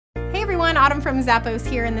everyone, Autumn from Zappos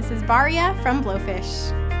here, and this is Barria from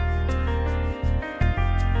Blowfish.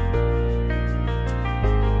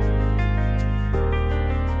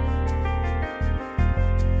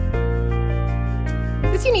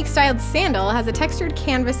 This unique styled sandal has a textured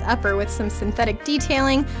canvas upper with some synthetic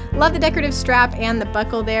detailing. Love the decorative strap and the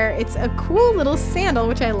buckle there. It's a cool little sandal,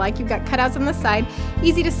 which I like. You've got cutouts on the side.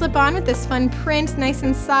 Easy to slip on with this fun print, nice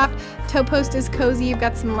and soft. Toe post is cozy. You've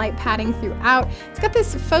got some light padding throughout. It's got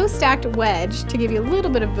this faux stacked wedge to give you a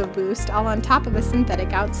little bit of a boost, all on top of a synthetic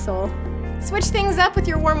outsole. Switch things up with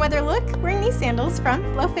your warm weather look, wearing these sandals from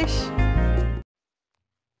Blowfish.